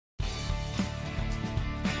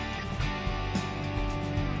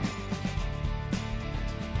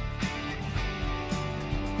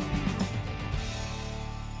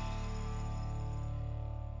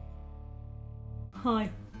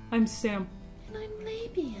Hi, I'm Sam. And I'm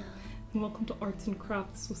Laybia. And welcome to Arts and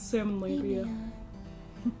Crafts with Sam and Laybia.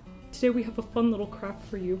 Today we have a fun little craft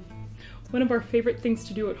for you. One of our favorite things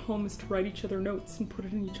to do at home is to write each other notes and put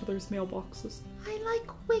it in each other's mailboxes. I like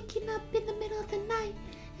waking up in the middle of the night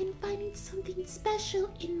and finding something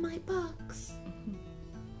special in my box.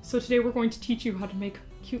 So today we're going to teach you how to make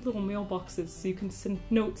cute little mailboxes so you can send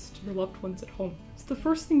notes to your loved ones at home. So the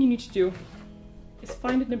first thing you need to do is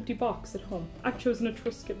find an empty box at home. I've chosen a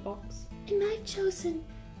Triscuit box. And I've chosen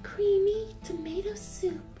creamy tomato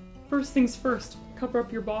soup. First things first, cover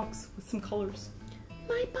up your box with some colors.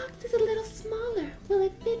 My box is a little smaller. Will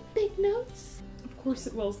it fit big notes? Of course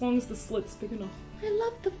it will, as long as the slit's big enough. I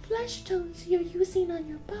love the flesh tones you're using on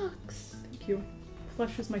your box. Thank you.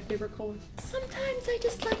 Flesh is my favorite color. Sometimes I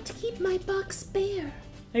just like to keep my box bare.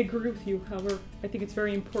 I agree with you, however, I think it's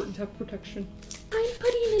very important to have protection. I'm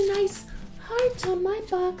putting a nice heart on my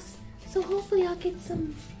box, so hopefully I'll get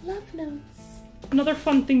some love notes. Another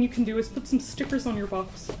fun thing you can do is put some stickers on your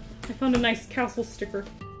box. I found a nice castle sticker.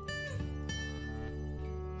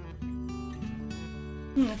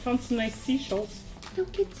 I found some nice seashells.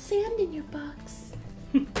 Don't get sand in your box.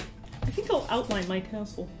 I think I'll outline my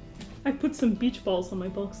castle. I put some beach balls on my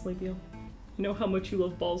box, Laybia. I know how much you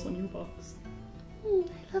love balls on your box. I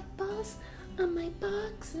love balls on my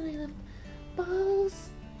box, and I love balls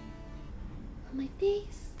on my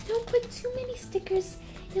face. Don't put too many stickers.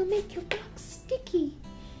 It'll make your box sticky,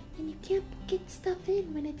 and you can't get stuff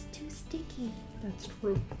in when it's too sticky. That's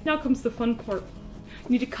true. Now comes the fun part. You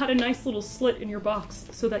need to cut a nice little slit in your box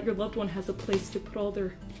so that your loved one has a place to put all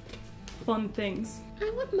their fun things. I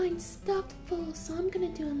want mine stuffed full, so I'm gonna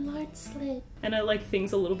do a large slit. And I like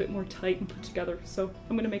things a little bit more tight and put together, so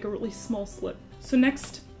I'm gonna make a really small slit. So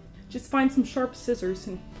next, just find some sharp scissors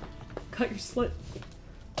and cut your slit.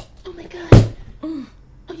 Oh my god. Oh,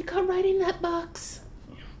 you got right in that box.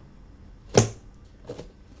 Oh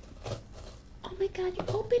my god,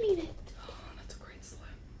 you're opening it. Oh, that's a great slit.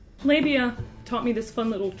 Laybia taught me this fun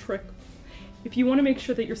little trick. If you want to make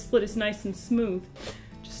sure that your slit is nice and smooth,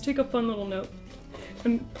 just take a fun little note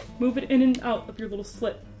and move it in and out of your little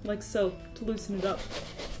slit, like so, to loosen it up.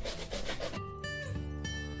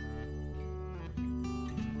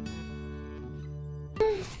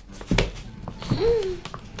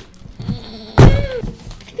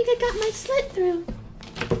 I think I got my slit through.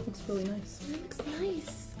 Looks really nice. That looks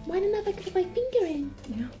nice. Why didn't I put my finger in?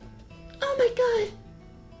 Yeah. Oh my god!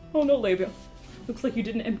 Oh no, Laybia. Looks like you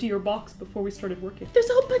didn't empty your box before we started working. There's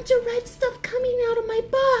a whole bunch of red stuff coming out of my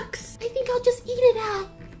box. I think I'll just eat it out.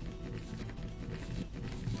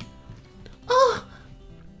 Oh!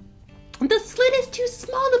 The slit is too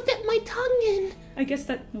small to fit my tongue in. I guess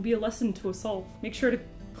that will be a lesson to us all. Make sure to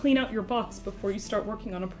clean out your box before you start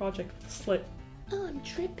working on a project with a slit. Oh, I'm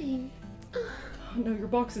dripping. Oh, no, your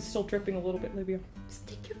box is still dripping a little bit, Laybia.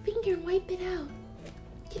 Stick your finger and wipe it out.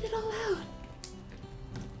 Get it all out.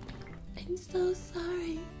 I'm so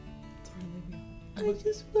sorry. Sorry, Laybia. I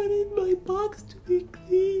just wanted my box to be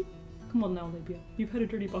clean. Come on now, Laybia. You've had a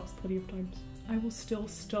dirty box plenty of times. I will still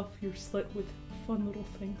stuff your slit with fun little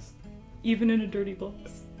things, even in a dirty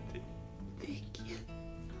box. Thank you.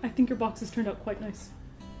 I think your box has turned out quite nice.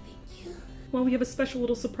 Thank you. Well, we have a special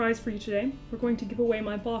little surprise for you today. We're going to give away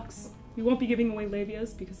my box. We won't be giving away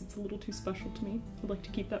Laybia's because it's a little too special to me. I'd like to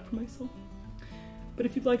keep that for myself. But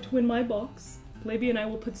if you'd like to win my box, Laybia and I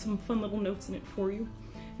will put some fun little notes in it for you.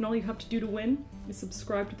 And all you have to do to win is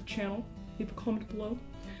subscribe to the channel, leave a comment below,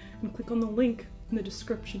 and click on the link in the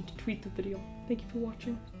description to tweet the video. Thank you for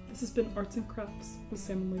watching. This has been Arts and Crafts with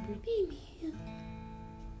Sam and Laybia. Baby.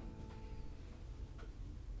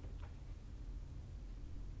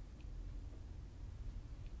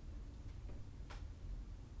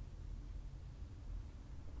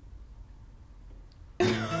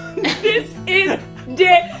 This is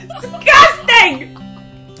disgusting!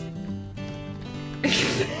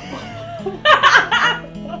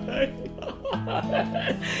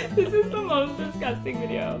 This is the most disgusting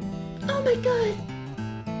video. Oh my god.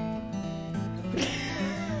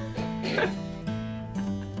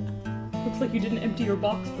 Looks like you didn't empty your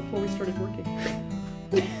box before we started working.